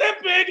while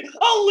sipping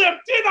a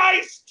Lipton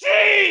iced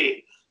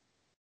tea!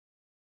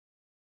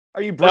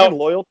 Are you brand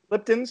loyal to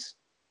Lipton's?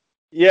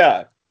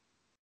 Yeah.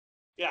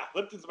 Yeah,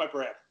 Lipton's my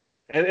brand.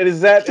 And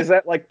is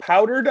that like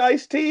powdered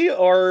iced tea,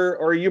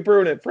 or are you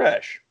brewing it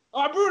fresh?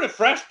 Oh, I'm brewing it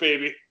fresh,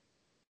 baby.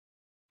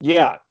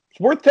 Yeah, it's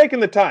worth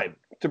taking the time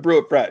to brew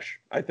it fresh,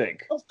 I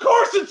think. Of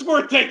course it's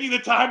worth taking the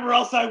time, or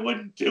else I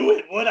wouldn't do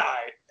it, would I?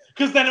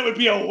 Because then it would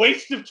be a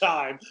waste of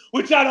time,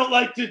 which I don't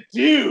like to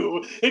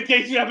do, in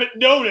case you haven't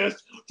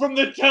noticed from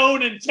the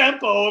tone and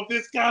tempo of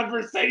this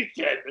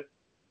conversation.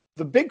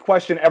 The big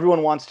question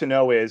everyone wants to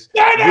know is...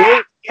 I'm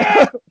going to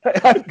have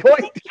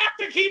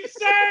to keep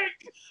saying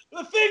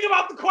the thing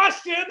about the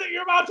question that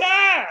you're about to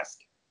ask.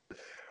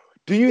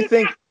 Do you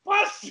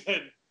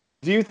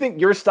think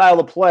your style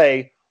of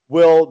play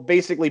will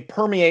basically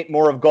permeate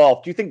more of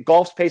golf? Do you think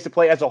golf's pace of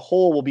play as a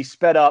whole will be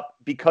sped up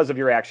because of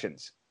your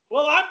actions?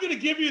 Well, I'm going to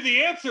give you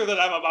the answer that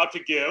I'm about to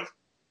give.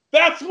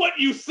 That's what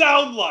you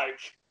sound like.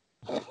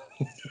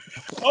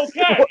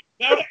 Okay,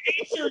 now to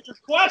answer your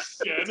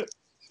question,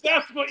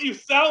 that's what you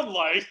sound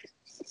like.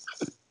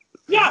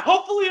 Yeah,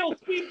 hopefully it'll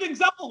speed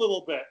things up a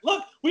little bit.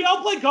 Look, we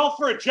all play golf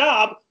for a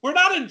job. We're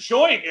not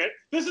enjoying it.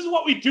 This is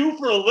what we do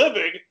for a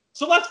living.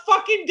 So let's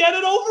fucking get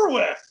it over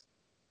with.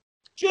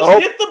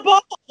 Just hit the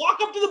ball. Walk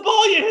up to the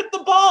ball, you hit the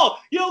ball.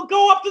 You'll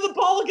go up to the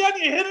ball again,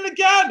 you hit it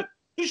again.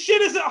 This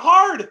shit isn't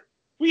hard.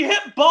 We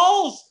hit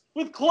balls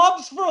with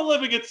clubs for a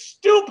living. It's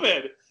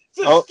stupid.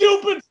 It's a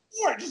stupid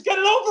sport. Just get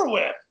it over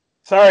with.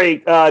 Sorry,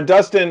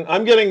 Dustin,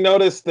 I'm getting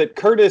notice that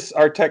Curtis,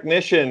 our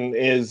technician,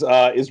 is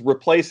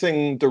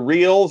replacing the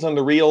reels and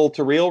the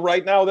reel-to-reel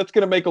right now. That's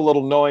going to make a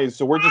little noise,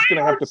 so we're just going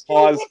to have to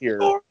pause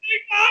here. On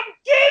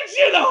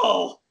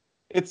digital!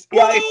 It's a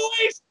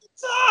waste of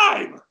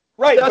time!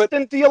 Right,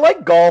 Dustin, do you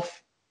like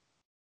golf?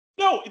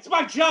 No, it's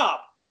my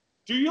job.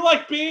 Do you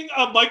like being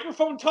a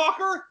microphone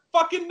talker?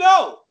 Fucking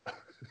no.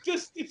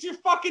 It's your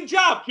fucking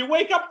job. You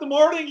wake up in the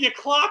morning, you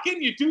clock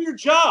in, you do your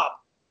job.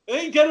 And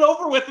then you get it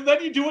over with, and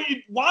then you do what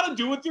you want to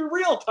do with your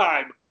real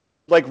time.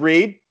 Like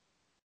read?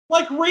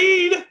 Like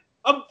read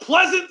a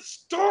pleasant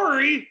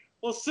story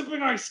while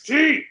sipping iced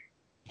tea.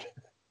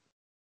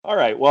 All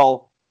right,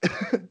 well,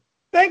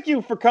 thank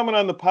you for coming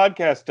on the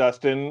podcast,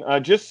 Dustin.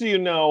 Just so you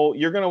know,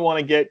 you're going to want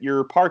to get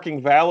your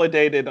parking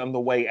validated on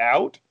the way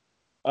out.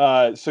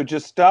 So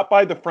just stop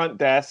by the front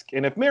desk,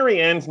 and if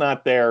Mary Ann's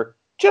not there,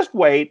 just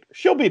wait.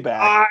 She'll be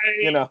back.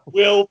 I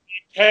will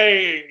be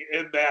paying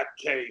in that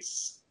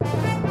case.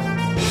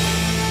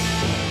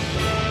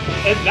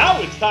 And now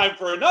it's time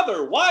for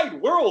another wide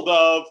world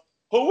of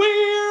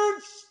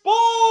weird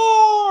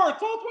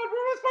sports.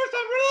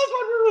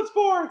 Weird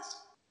sports.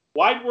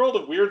 Wide world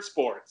of weird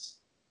sports.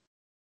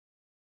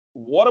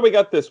 What do we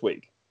got this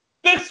week?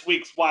 This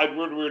week's wide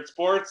world of weird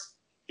sports: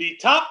 the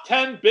top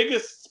 10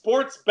 biggest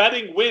sports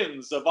betting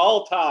wins of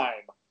all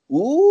time.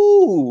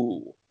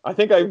 Ooh, I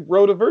think I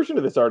wrote a version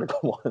of this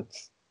article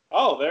once.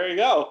 Oh, there you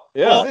go.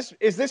 Yeah. Well,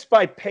 is this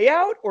by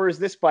payout, or is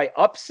this by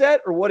upset,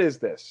 or what is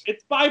this?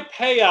 It's by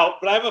payout,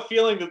 but I have a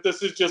feeling that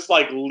this is just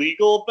like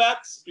legal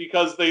bets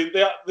because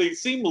they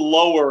seem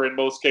lower in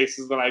most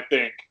cases than I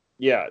think.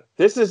 Yeah,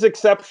 this is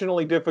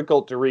exceptionally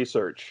difficult to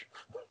research.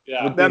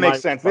 Yeah, that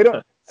makes sense. They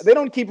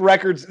don't keep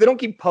records. They don't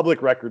keep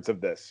public records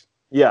of this.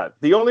 Yeah,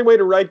 the only way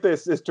to write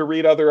this is to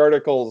read other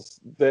articles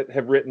that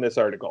have written this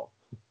article.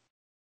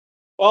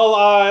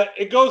 Well,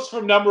 it goes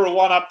from number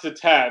 1 up to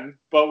 10,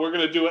 but we're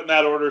going to do it in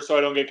that order so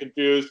I don't get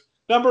confused.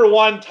 Number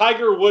 1,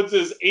 Tiger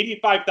Woods'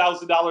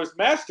 $85,000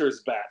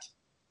 Masters bet.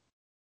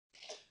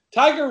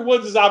 Tiger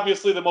Woods is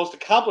obviously the most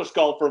accomplished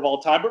golfer of all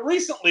time, but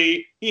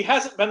recently he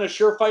hasn't been a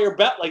surefire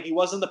bet like he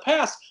was in the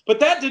past. But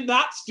that did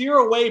not steer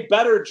away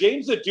bettor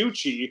James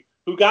Adducci,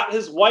 who got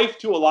his wife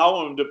to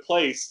allow him to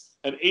place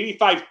an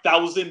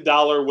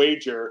 $85,000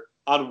 wager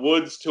on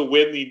Woods to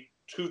win the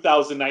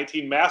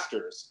 2019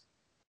 Masters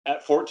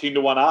at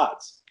 14-1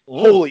 odds.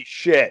 Holy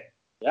shit!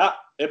 Yeah,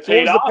 it So what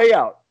paid was off. the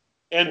payout?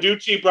 And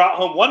Ducci brought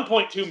home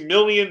 $1.2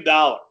 million.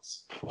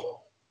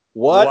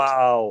 What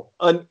Wow!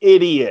 an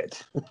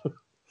idiot.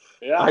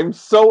 Yeah, I'm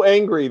so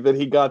angry that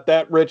he got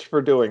that rich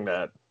for doing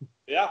that.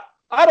 yeah.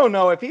 I don't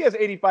know if he has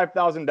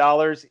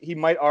 $85,000. He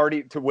might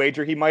already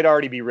He might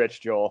already be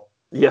rich, Joel.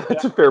 Yeah,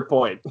 that's a fair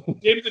point.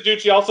 James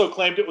Ducci also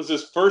claimed it was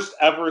his first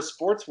ever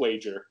sports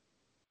wager.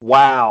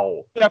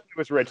 Wow. Definitely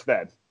was rich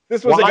then.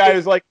 This was a Why- guy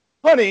who's like,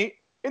 honey,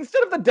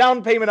 instead of the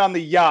down payment on the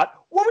yacht,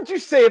 what would you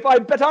say if I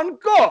bet on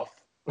golf?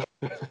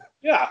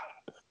 Yeah.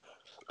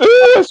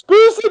 I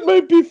suppose it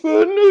might be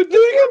fun. I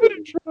think I'm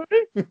going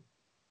to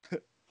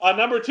try.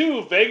 Number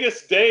 2,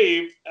 Vegas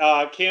Dave,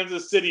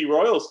 Kansas City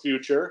Royals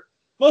future.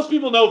 Most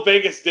people know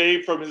Vegas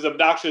Dave from his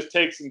obnoxious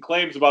takes and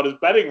claims about his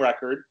betting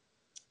record.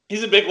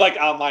 He's a big,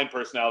 online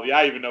personality.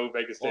 I even know who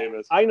Vegas Dave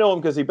is. I know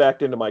him because he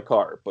backed into my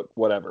car, but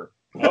whatever.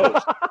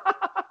 The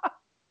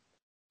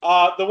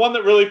one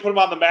that really put him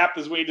on the map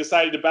is when he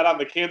decided to bet on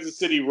the Kansas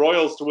City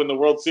Royals to win the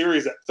World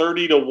Series at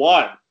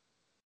 30-1.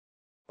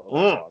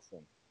 Awesome.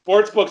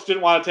 Sportsbooks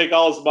didn't want to take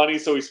all his money,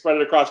 so he spread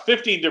it across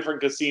 15 different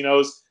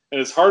casinos, and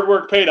his hard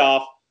work paid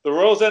off. The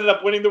Royals ended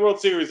up winning the World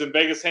Series, and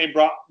Vegas Dave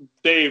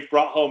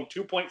brought home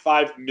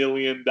 $2.5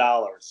 million.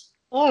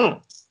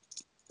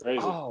 Crazy.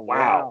 Oh,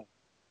 wow.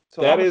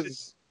 So That how much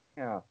is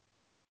yeah.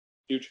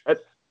 Huge. at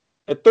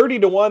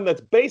 30-1.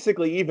 That's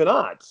basically even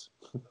odds.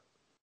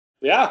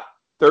 Yeah,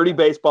 30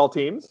 baseball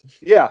teams.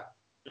 Yeah.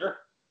 sure.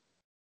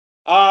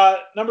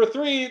 Number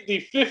 3,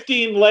 the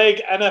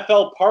 15-leg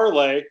NFL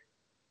parlay.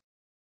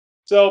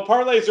 So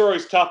parlays are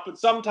always tough, but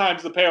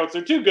sometimes the payouts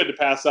are too good to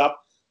pass up.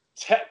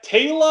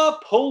 Taylor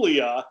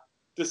Polia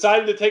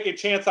decided to take a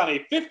chance on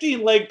a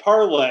 15-leg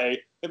parlay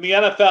in the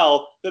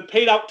NFL that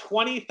paid out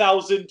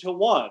 20,000 to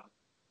 1.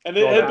 And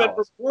it had been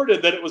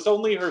reported that it was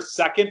only her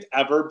second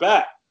ever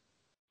bet.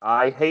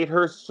 I hate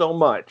her so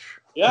much.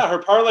 Yeah, her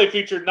parlay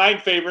featured 9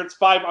 favorites,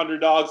 5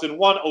 underdogs, and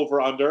 1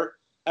 over-under.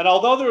 And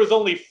although there was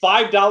only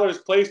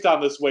 $5 placed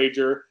on this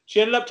wager, she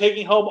ended up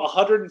taking home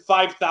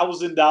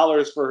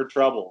 $105,000 for her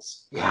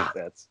troubles. Yeah.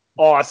 That's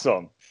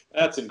awesome.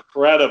 That's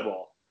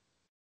incredible.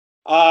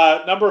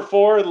 Number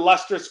 4,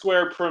 Leicester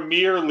Square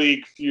Premier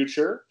League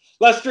future.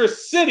 Leicester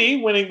City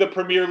winning the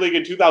Premier League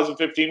in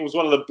 2015 was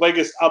one of the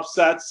biggest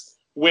upsets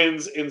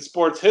wins in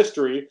sports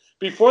history.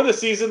 Before the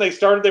season they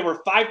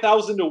were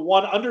 5,000 to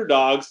 1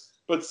 underdogs,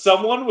 but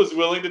someone was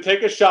willing to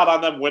take a shot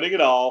on them winning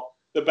it all.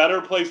 The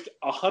bettor placed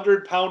a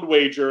 £100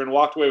 wager and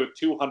walked away with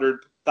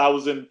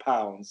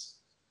 £200,000.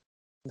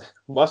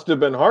 Must have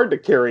been hard to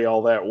carry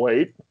all that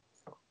weight.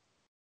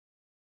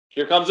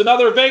 Here comes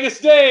another Vegas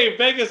Dave.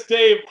 Vegas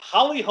Dave,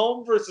 Holly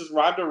Holm versus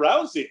Ronda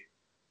Rousey.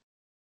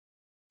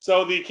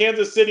 So the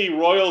Kansas City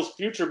Royals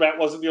future bet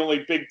wasn't the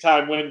only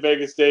big-time win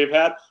Vegas Dave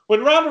had.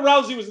 When Ronda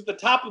Rousey was at the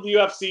top of the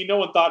UFC, no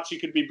one thought she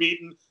could be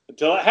beaten.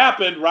 Until it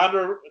happened,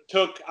 Ronda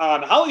took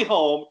on Holly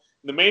Holm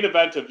in the main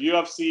event of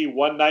UFC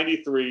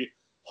 193.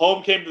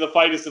 Holm came to the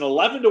fight as an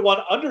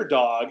 11-1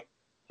 underdog,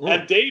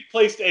 and Dave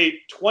placed a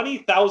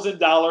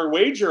 $20,000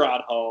 wager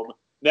on Holm,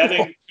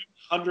 netting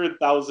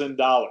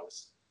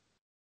 $200,000.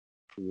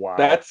 Wow.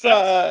 That's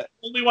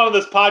Only one of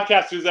this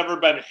podcast who's ever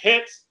been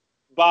hit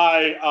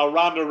by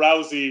Ronda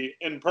Rousey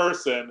in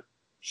person.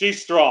 She's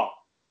strong.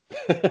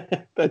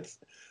 that's.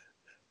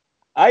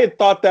 I had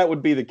thought that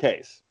would be the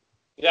case.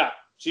 Yeah,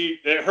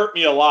 it hurt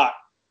me a lot.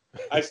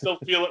 I still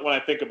feel it when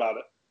I think about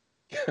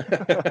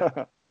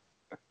it.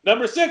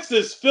 Number 6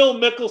 is Phil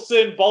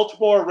Mickelson,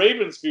 Baltimore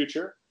Ravens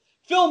future.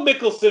 Phil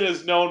Mickelson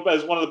is known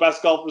as one of the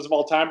best golfers of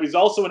all time, but he's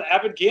also an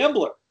avid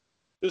gambler.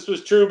 This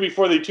was true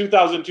before the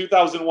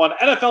 2000-2001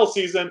 NFL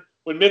season,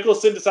 when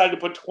Mickelson decided to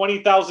put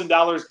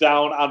 $20,000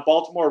 down on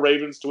Baltimore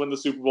Ravens to win the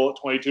Super Bowl at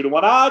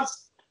 22-1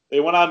 odds. They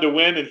went on to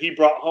win, and he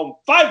brought home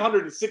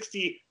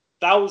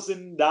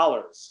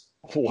 $560,000.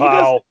 He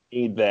Wow. doesn't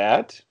need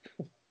that.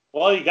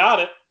 Well, he got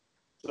it.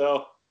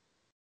 So,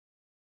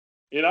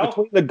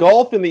 Between the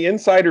golf and the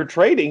insider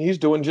trading, he's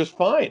doing just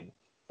fine.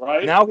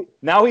 right?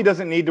 Now he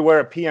doesn't need to wear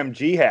a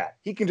PMG hat.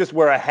 He can just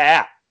wear a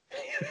hat.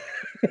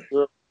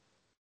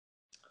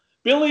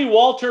 Billy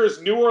Walters,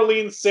 New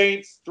Orleans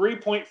Saints,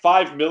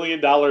 $3.5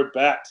 million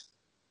bet.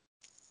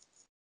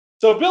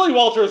 So Billy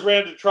Walters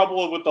ran into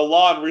trouble with the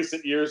law in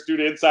recent years due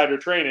to insider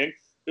trading.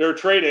 But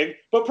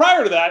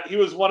prior to that, he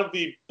was one of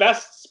the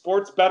best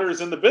sports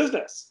bettors in the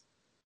business.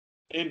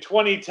 In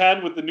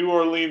 2010, with the New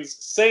Orleans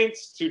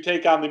Saints to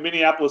take on the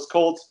Minneapolis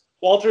Colts,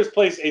 Walters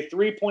placed a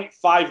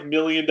 $3.5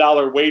 million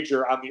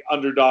wager on the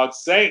underdog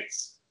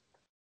Saints.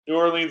 New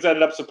Orleans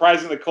ended up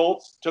surprising the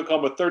Colts, took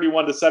home a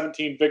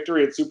 31-17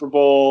 victory at Super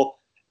Bowl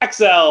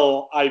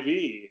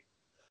XLIV.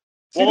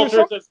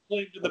 Walters has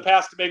claimed in the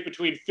past to make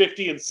between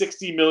 $50 and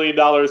 $60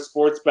 million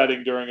sports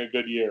betting during a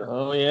good year.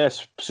 Oh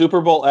yes, Super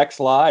Bowl X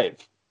Live.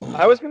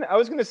 I was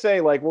gonna say,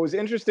 like, what was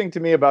interesting to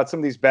me about some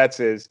of these bets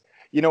is,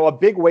 a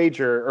big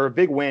wager or a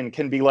big win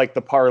can be like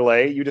the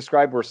parlay you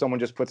described, where someone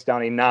just puts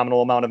down a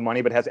nominal amount of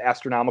money but has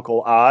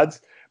astronomical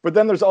odds. But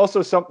then there's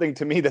also something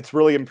to me that's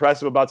really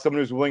impressive about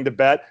someone who's willing to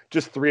bet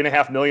just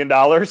 $3.5 million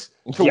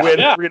to win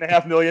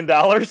 $3.5 million.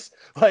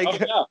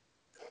 Like,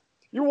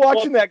 you're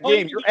watching that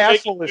game, your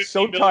asshole is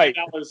so tight.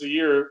 $50 million a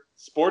year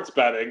sports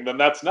betting, then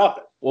that's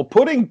nothing. Well,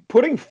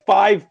 putting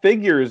 5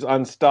 figures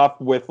on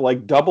stuff with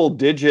like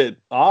double-digit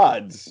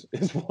odds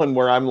is one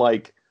where I'm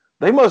like,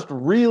 they must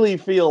really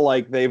feel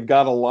like they've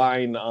got a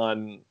line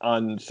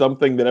on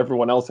something that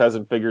everyone else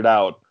hasn't figured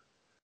out.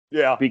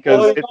 Yeah,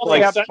 because it's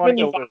like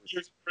 75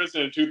 years in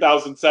prison in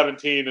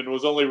 2017 and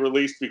was only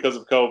released because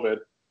of COVID.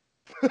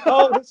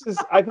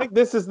 I think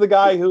this is the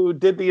guy who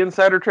did the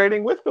insider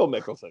trading with Phil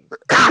Mickelson.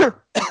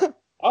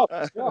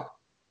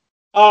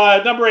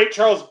 Number 8,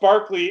 Charles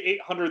Barkley,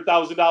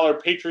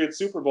 $800,000 Patriots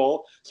Super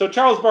Bowl. So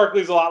Charles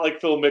Barkley's a lot like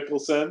Phil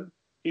Mickelson.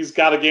 He's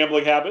got a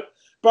gambling habit.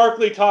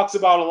 Barkley talks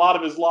about a lot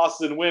of his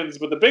losses and wins,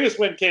 but the biggest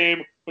win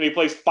came when he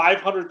placed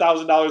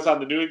 $500,000 on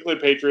the New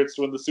England Patriots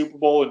to win the Super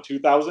Bowl in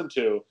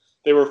 2002.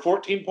 They were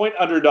 14-point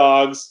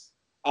underdogs,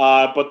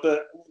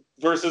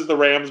 versus the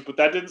Rams, but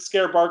that didn't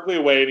scare Barkley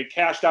away, and he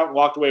cashed out and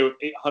walked away with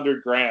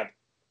 $800,000. It's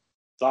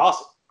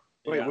awesome.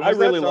 Wait, I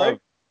really love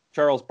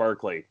Charles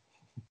Barkley.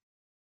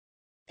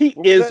 He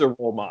is a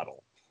role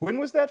model. When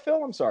was that,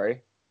 Phil? I'm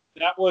sorry.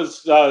 That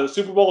was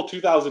Super Bowl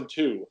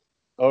 2002.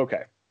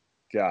 Okay,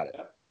 got it.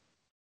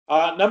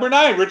 Number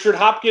 9, Richard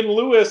Hopkins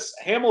Lewis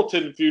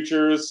Hamilton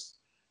futures.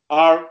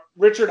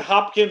 Richard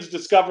Hopkins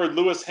discovered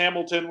Lewis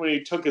Hamilton when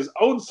he took his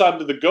own son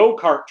to the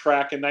go-kart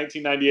track in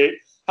 1998.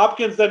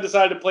 Hopkins then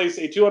decided to place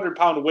a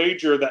 200-pound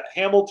wager that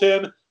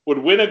Hamilton would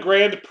win a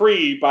Grand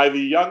Prix by the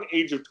young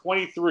age of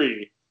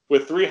 23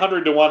 with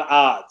 300-to-1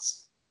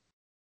 odds.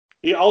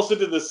 He also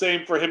did the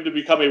same for him to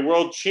become a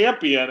world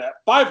champion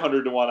at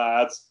 500-to-1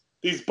 odds.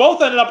 These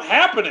both ended up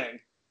happening,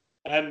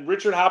 and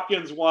Richard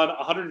Hopkins won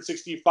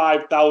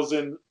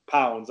 165,000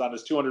 pounds on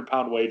his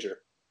 200-pound wager.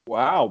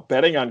 Wow,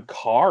 betting on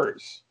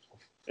cars.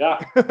 Yeah.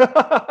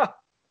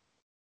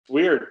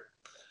 Weird.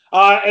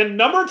 And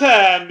number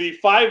 10, the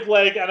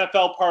 5-leg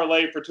NFL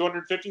parlay for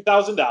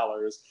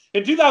 $250,000.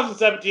 In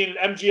 2017,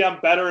 an MGM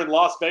bettor in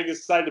Las Vegas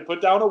decided to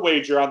put down a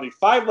wager on the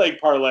 5-leg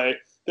parlay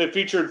that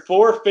featured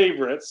 4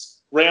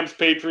 favorites, Rams,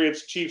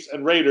 Patriots, Chiefs,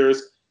 and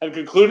Raiders, and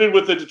concluded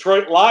with the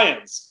Detroit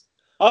Lions.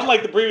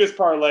 Unlike the previous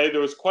parlay, there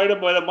was quite a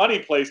bit of money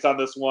placed on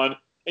this one,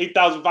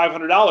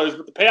 $8,500,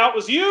 but the payout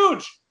was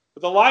huge.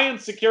 With the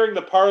Lions securing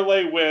the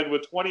parlay win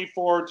with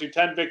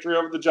 24-10 victory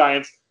over the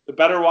Giants, the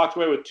bettor walked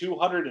away with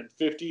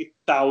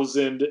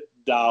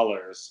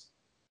 $250,000.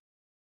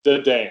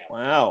 Damn.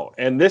 Wow.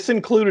 And this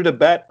included a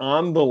bet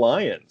on the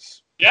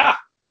Lions. Yeah.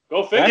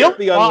 Go figure. That's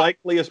the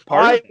unlikeliest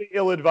part. Highly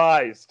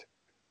ill-advised.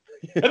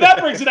 And that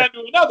brings it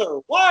into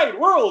another wide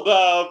world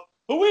of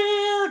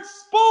weird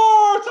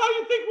sports. How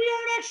you think we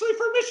aren't actually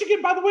from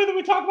Michigan by the way that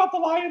we talk about the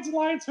Lions and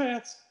Lions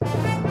fans?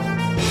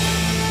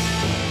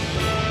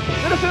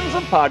 Citizens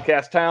of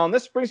Podcast Town,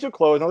 this brings to a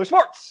close another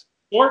sports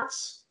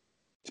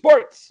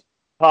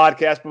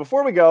podcast. But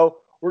before we go,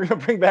 we're going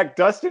to bring back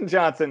Dustin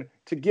Johnson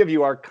to give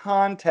you our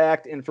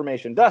contact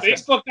information. Dustin.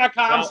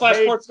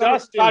 Facebook.com/sports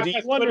Dustin, do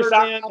you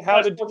understand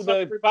how to do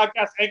the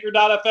podcast?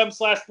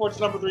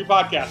 Anchor.fm/sports3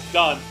 podcast.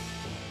 Done.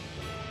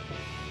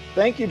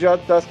 Thank you,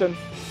 Dustin.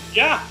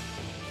 Yeah.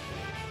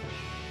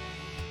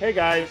 Hey,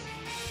 guys.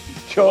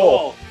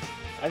 Joel.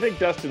 I think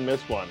Dustin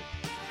missed one.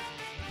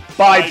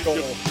 Bye,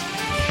 Joel.